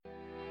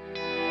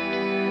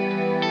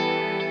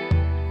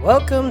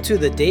Welcome to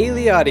the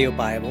Daily Audio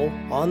Bible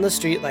on the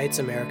Streetlights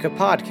America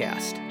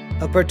podcast,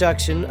 a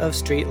production of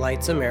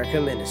Streetlights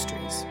America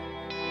Ministries.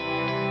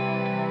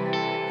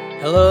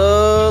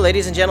 Hello,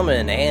 ladies and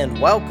gentlemen, and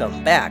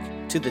welcome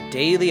back to the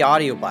Daily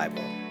Audio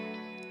Bible.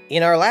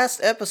 In our last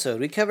episode,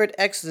 we covered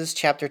Exodus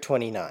chapter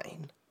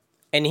 29.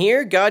 And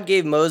here, God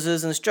gave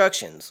Moses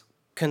instructions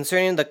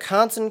concerning the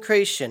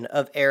consecration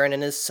of Aaron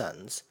and his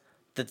sons,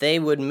 that they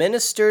would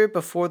minister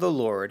before the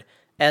Lord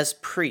as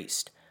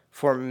priests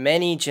for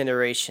many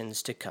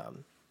generations to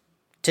come.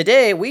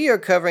 Today, we are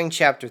covering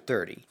chapter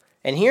 30,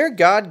 and here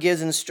God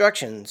gives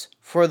instructions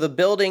for the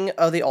building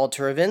of the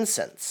altar of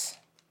incense,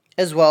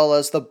 as well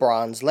as the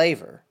bronze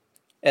laver,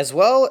 as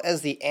well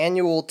as the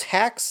annual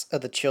tax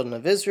of the children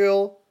of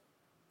Israel,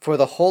 for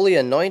the holy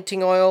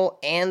anointing oil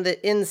and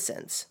the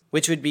incense,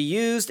 which would be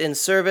used in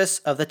service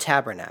of the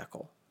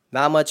tabernacle.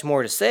 Not much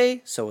more to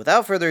say, so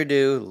without further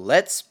ado,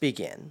 let's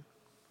begin.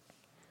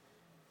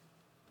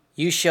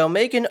 You shall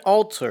make an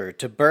altar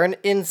to burn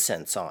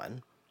incense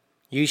on.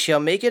 You shall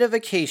make it of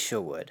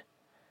acacia wood.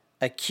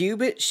 A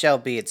cubit shall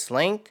be its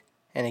length,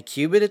 and a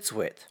cubit its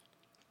width.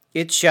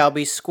 It shall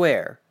be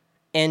square,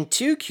 and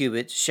 2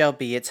 cubits shall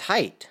be its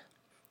height.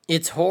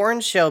 Its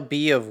horn shall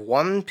be of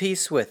one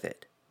piece with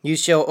it. You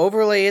shall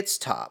overlay its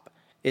top,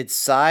 its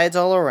sides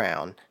all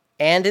around,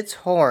 and its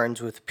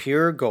horns with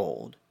pure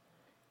gold.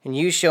 And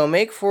you shall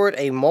make for it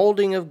a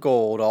molding of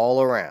gold all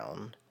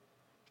around.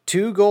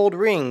 2 gold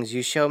rings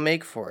you shall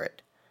make for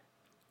it,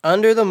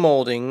 under the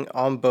molding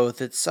on both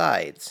its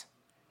sides.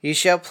 You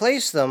shall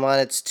place them on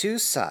its 2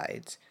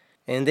 sides,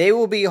 and they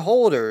will be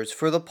holders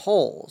for the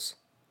poles,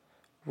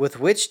 with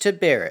which to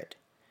bear it.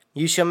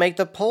 You shall make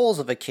the poles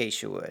of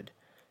acacia wood,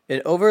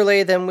 and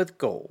overlay them with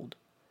gold.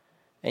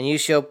 And you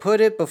shall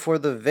put it before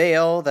the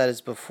veil that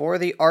is before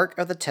the ark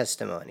of the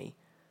testimony,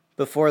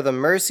 before the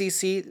mercy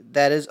seat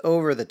that is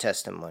over the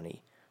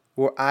testimony,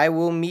 where I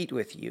will meet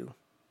with you.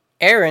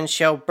 Aaron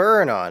shall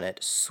burn on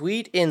it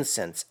sweet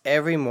incense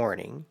every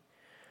morning.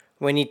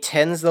 When he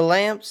tends the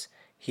lamps,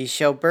 he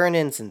shall burn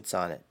incense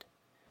on it.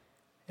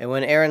 And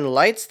when Aaron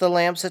lights the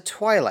lamps at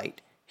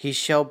twilight, he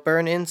shall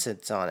burn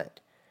incense on it,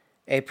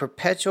 a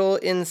perpetual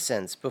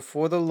incense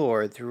before the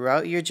Lord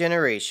throughout your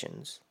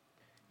generations.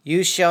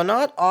 You shall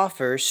not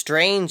offer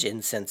strange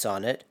incense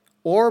on it,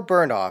 or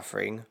burnt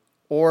offering,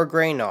 or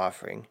grain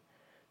offering,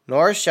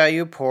 nor shall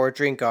you pour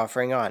drink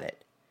offering on it.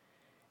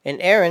 And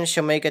Aaron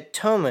shall make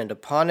atonement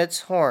upon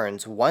its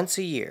horns once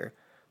a year,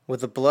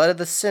 with the blood of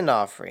the sin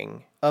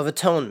offering of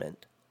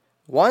atonement.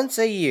 Once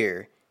a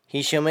year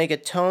he shall make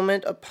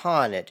atonement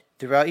upon it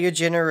throughout your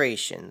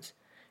generations.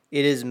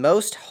 It is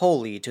most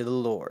holy to the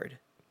Lord.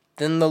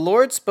 Then the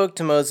Lord spoke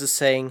to Moses,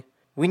 saying,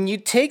 When you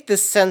take the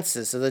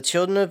census of the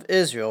children of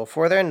Israel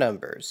for their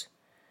numbers,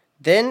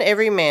 then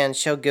every man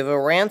shall give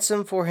a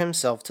ransom for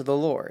himself to the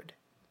Lord.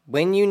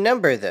 When you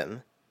number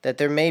them, that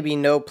there may be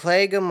no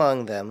plague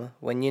among them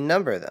when you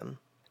number them.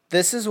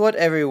 This is what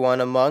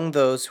everyone among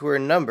those who are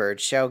numbered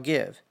shall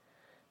give: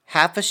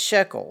 half a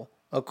shekel,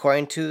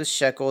 according to the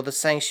shekel of the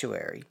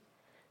sanctuary.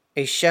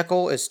 A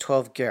shekel is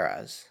 12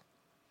 gerahs.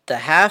 The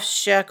half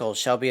shekel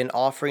shall be an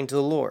offering to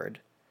the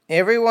Lord.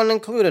 Everyone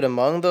included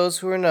among those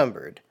who are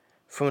numbered,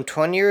 from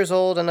 20 years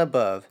old and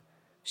above,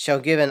 shall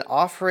give an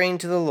offering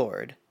to the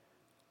Lord.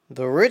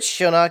 The rich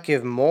shall not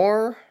give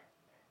more,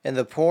 and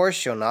the poor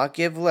shall not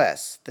give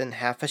less than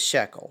half a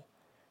shekel,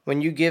 when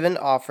you give an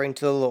offering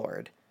to the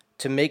Lord,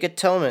 to make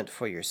atonement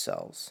for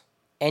yourselves.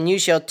 And you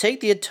shall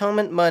take the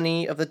atonement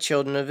money of the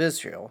children of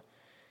Israel,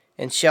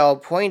 and shall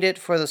appoint it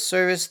for the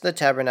service of the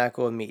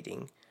tabernacle of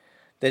meeting,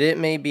 that it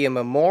may be a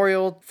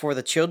memorial for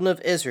the children of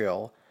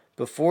Israel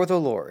before the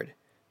Lord,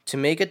 to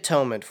make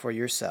atonement for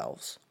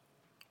yourselves.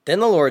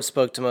 Then the Lord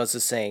spoke to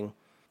Moses, saying,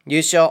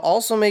 You shall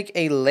also make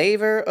a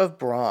laver of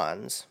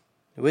bronze,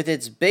 with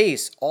its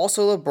base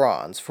also of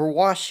bronze for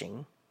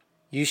washing.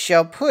 You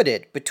shall put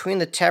it between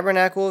the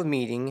tabernacle of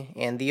meeting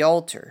and the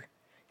altar,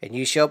 and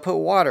you shall put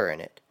water in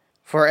it.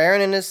 For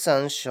Aaron and his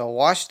sons shall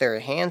wash their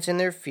hands and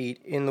their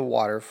feet in the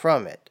water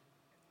from it.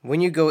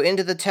 When you go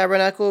into the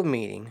tabernacle of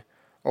meeting,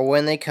 or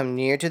when they come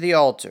near to the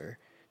altar,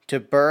 to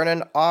burn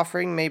an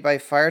offering made by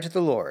fire to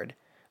the Lord,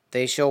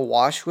 they shall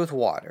wash with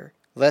water,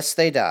 lest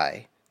they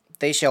die.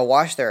 They shall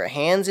wash their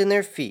hands and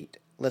their feet,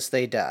 lest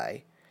they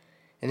die.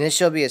 And it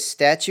shall be a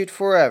statute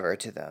forever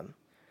to them,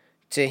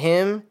 to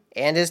him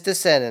and his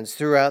descendants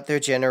throughout their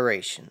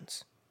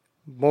generations.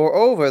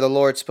 Moreover, the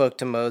Lord spoke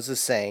to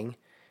Moses, saying,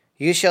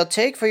 You shall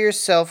take for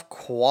yourself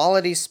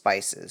quality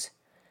spices,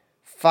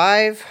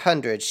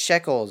 500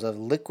 shekels of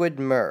liquid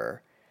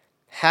myrrh,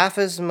 half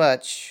as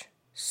much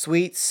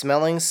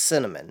sweet-smelling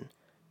cinnamon,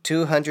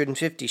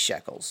 250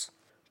 shekels,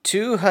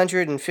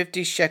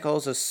 250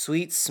 shekels of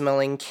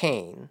sweet-smelling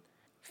cane,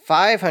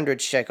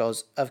 500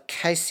 shekels of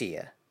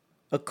cassia,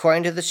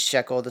 according to the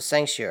shekel of the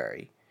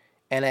sanctuary,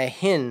 and a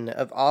hin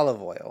of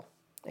olive oil.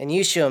 And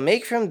you shall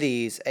make from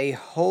these a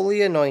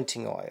holy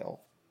anointing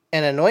oil,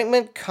 an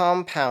anointment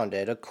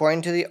compounded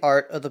according to the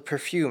art of the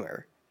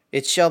perfumer.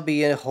 It shall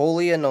be a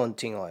holy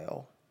anointing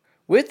oil.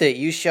 With it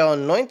you shall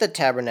anoint the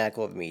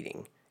tabernacle of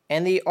meeting,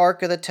 and the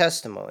ark of the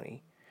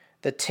testimony,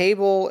 the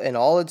table and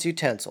all its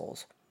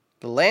utensils,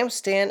 the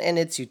lampstand and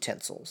its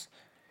utensils,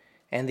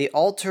 and the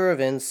altar of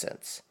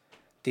incense,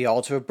 the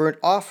altar of burnt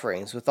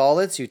offerings with all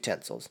its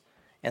utensils,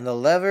 and the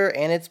laver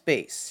and its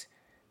base.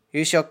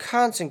 You shall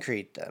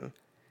consecrate them,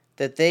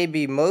 that they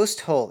be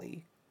most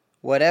holy.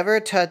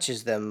 Whatever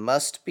touches them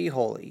must be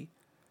holy.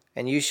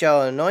 And you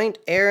shall anoint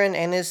Aaron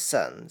and his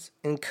sons,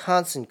 and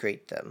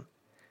consecrate them,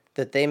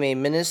 that they may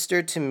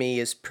minister to me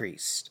as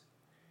priests.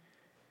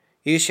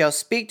 You shall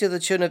speak to the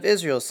children of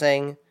Israel,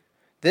 saying,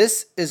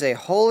 This is a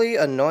holy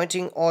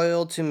anointing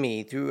oil to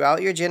me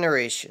throughout your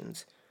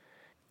generations.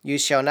 You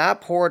shall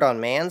not pour it on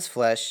man's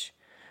flesh,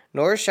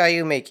 nor shall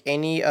you make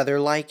any other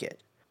like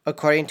it,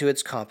 according to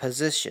its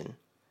composition.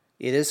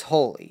 It is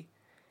holy,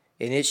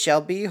 and it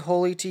shall be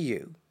holy to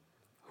you.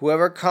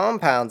 Whoever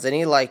compounds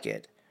any like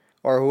it,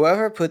 or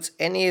whoever puts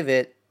any of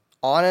it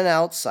on an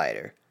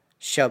outsider,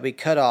 shall be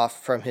cut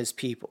off from his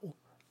people.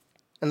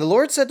 And the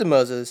Lord said to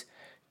Moses,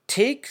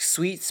 Take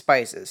sweet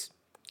spices,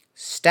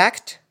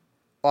 stacked,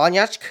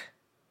 onyach,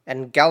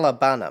 and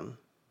galabanum,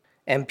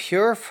 and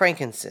pure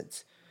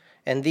frankincense,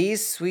 and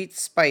these sweet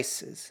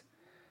spices.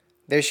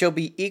 There shall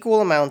be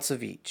equal amounts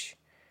of each.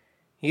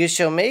 You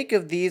shall make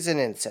of these an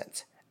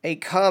incense, a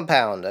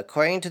compound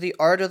according to the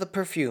art of the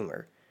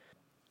perfumer,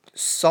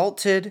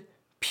 salted,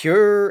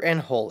 pure,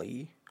 and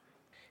holy.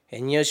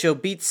 And you shall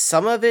beat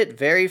some of it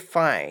very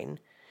fine,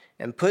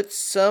 and put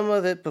some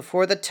of it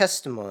before the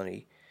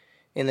testimony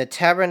in the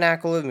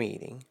tabernacle of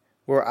meeting,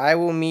 where I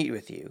will meet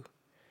with you.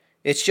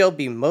 It shall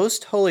be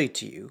most holy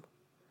to you.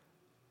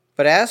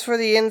 But as for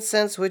the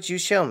incense which you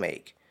shall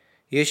make,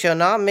 you shall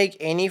not make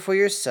any for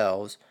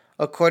yourselves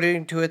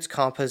according to its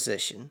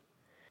composition.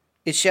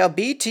 It shall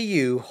be to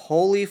you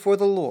holy for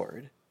the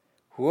Lord.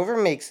 Whoever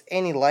makes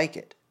any like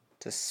it,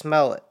 to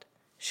smell it,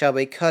 shall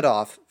be cut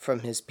off from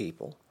his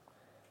people.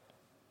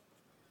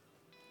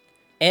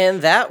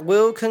 And that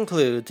will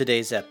conclude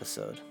today's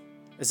episode.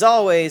 As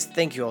always,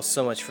 thank you all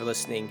so much for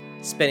listening,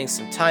 spending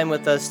some time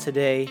with us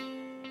today,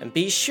 and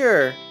be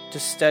sure to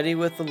study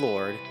with the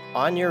Lord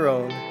on your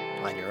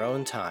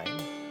own time.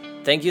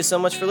 Thank you so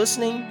much for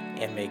listening,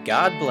 and may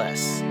God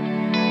bless.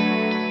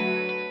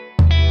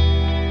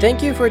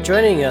 Thank you for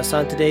joining us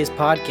on today's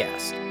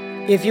podcast.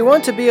 If you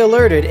want to be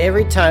alerted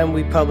every time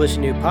we publish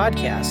a new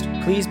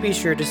podcast, please be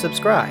sure to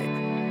subscribe.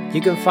 You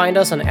can find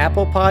us on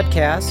Apple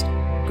Podcast,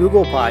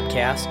 Google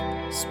Podcast,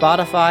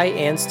 Spotify,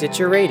 and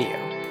Stitcher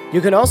Radio. You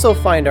can also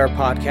find our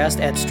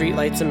podcast at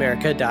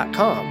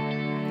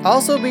streetlightsamerica.com.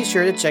 Also be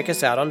sure to check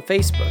us out on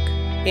Facebook.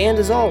 And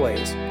as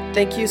always,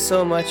 thank you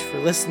so much for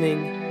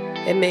listening,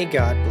 and may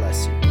God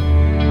bless you.